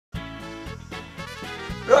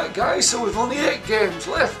Right guys, so we've only 8 games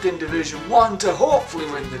left in Division 1 to hopefully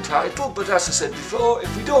win the title, but as I said before,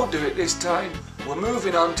 if we don't do it this time, we're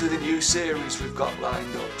moving on to the new series we've got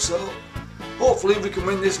lined up, so hopefully we can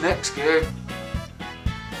win this next game.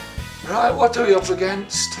 Right, what are we up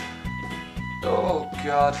against? Oh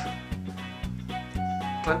god.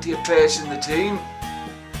 Plenty of pace in the team,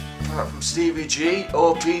 apart from Stevie G,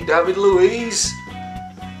 OP David Luiz.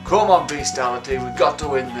 Come on Beastality, we've got to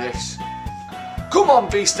win this. Come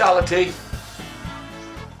on Beastality.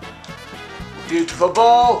 Beautiful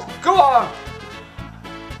ball, go on.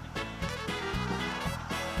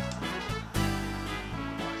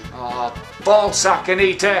 Oh, ball sack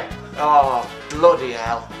Anita. Oh, bloody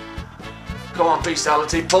hell. Come on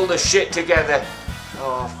Beastality, pull the shit together.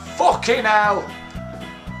 Oh, fucking hell.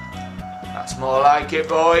 That's more like it,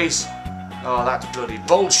 boys. Oh, that's bloody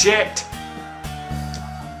bullshit.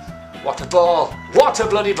 What a ball. What a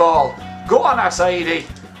bloody ball. Go on, Asaidi.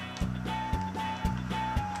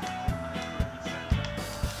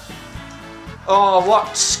 Oh,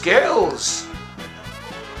 what skills.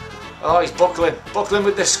 Oh, he's buckling. Buckling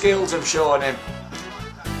with the skills I'm showing him.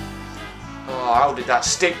 Oh, how did that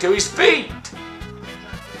stick to his feet?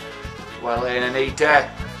 Well in, Anita.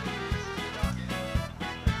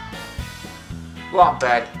 Go on,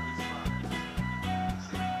 Ben.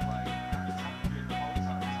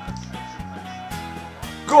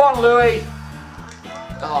 Go on, Louis.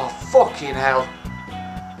 Oh, fucking hell.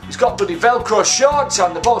 He's got bloody Velcro shorts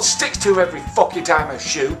on. The ball sticks to him every fucking time I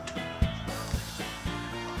shoot.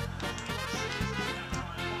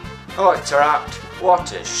 Oh, it's trapped. What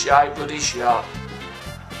a shy bloody shot.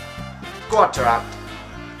 Go on, Trapp.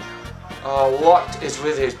 Oh, what is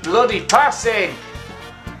with his bloody passing?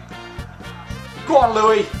 Go on,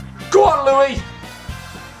 Louis. Go on, Louis.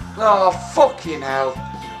 Oh, fucking hell.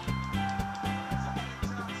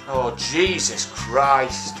 Oh, Jesus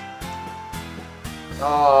Christ.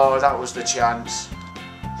 Oh, that was the chance.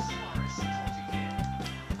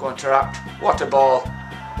 Go on, Trapp. What a ball.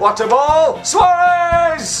 What a ball.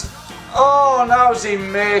 Suarez! Oh, now's he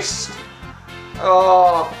missed.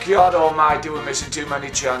 Oh, God almighty, we're missing too many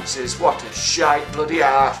chances. What a shite bloody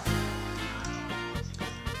half.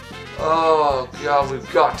 Oh, God,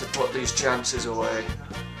 we've got to put these chances away.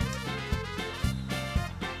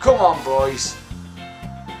 Come on, boys.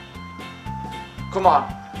 Come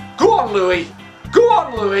on. Go on, Louis. Go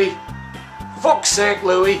on, Louis. Fuck's sake,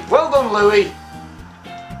 Louis. Well done, Louis.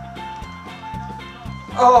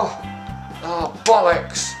 Oh. Oh,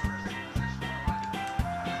 bollocks.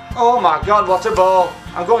 Oh my God, what a ball.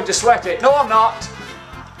 I'm going to sweat it. No, I'm not.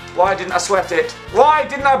 Why didn't I sweat it? Why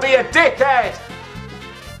didn't I be a dickhead?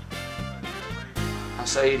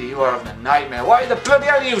 Asaidi, you are having a nightmare. Why the bloody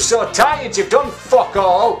hell are you so tired? You've done fuck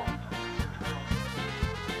all.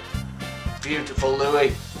 Beautiful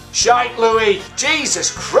Louis. Shite Louis.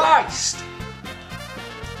 Jesus Christ.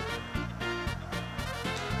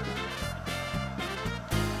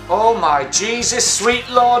 Oh my Jesus, sweet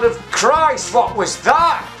Lord of Christ, what was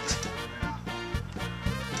that?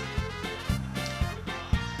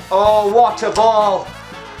 Oh, what a ball.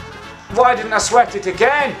 Why didn't I sweat it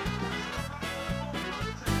again?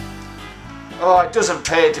 Oh, it doesn't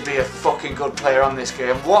pay to be a fucking good player on this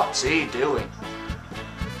game. What's he doing?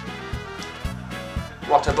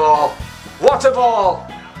 What a ball. What a ball.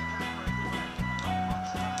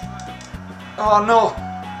 Oh no.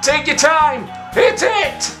 Take your time. Hit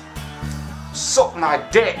it. Suck my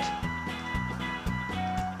dick.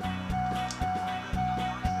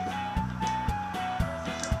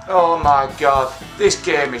 Oh my God. This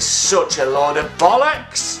game is such a load of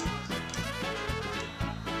bollocks.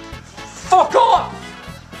 Fuck off.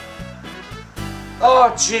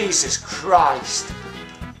 Oh Jesus Christ.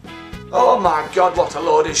 Oh my God, what a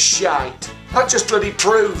load of shite. That just bloody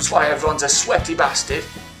proves why everyone's a sweaty bastard.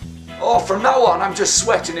 Oh, from now on I'm just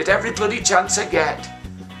sweating at every bloody chance I get.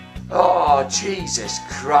 Oh, Jesus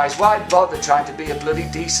Christ, why bother trying to be a bloody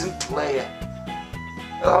decent player?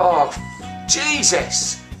 Oh,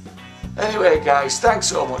 Jesus. Anyway guys, thanks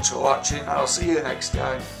so much for watching and I'll see you next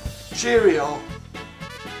time. Cheerio.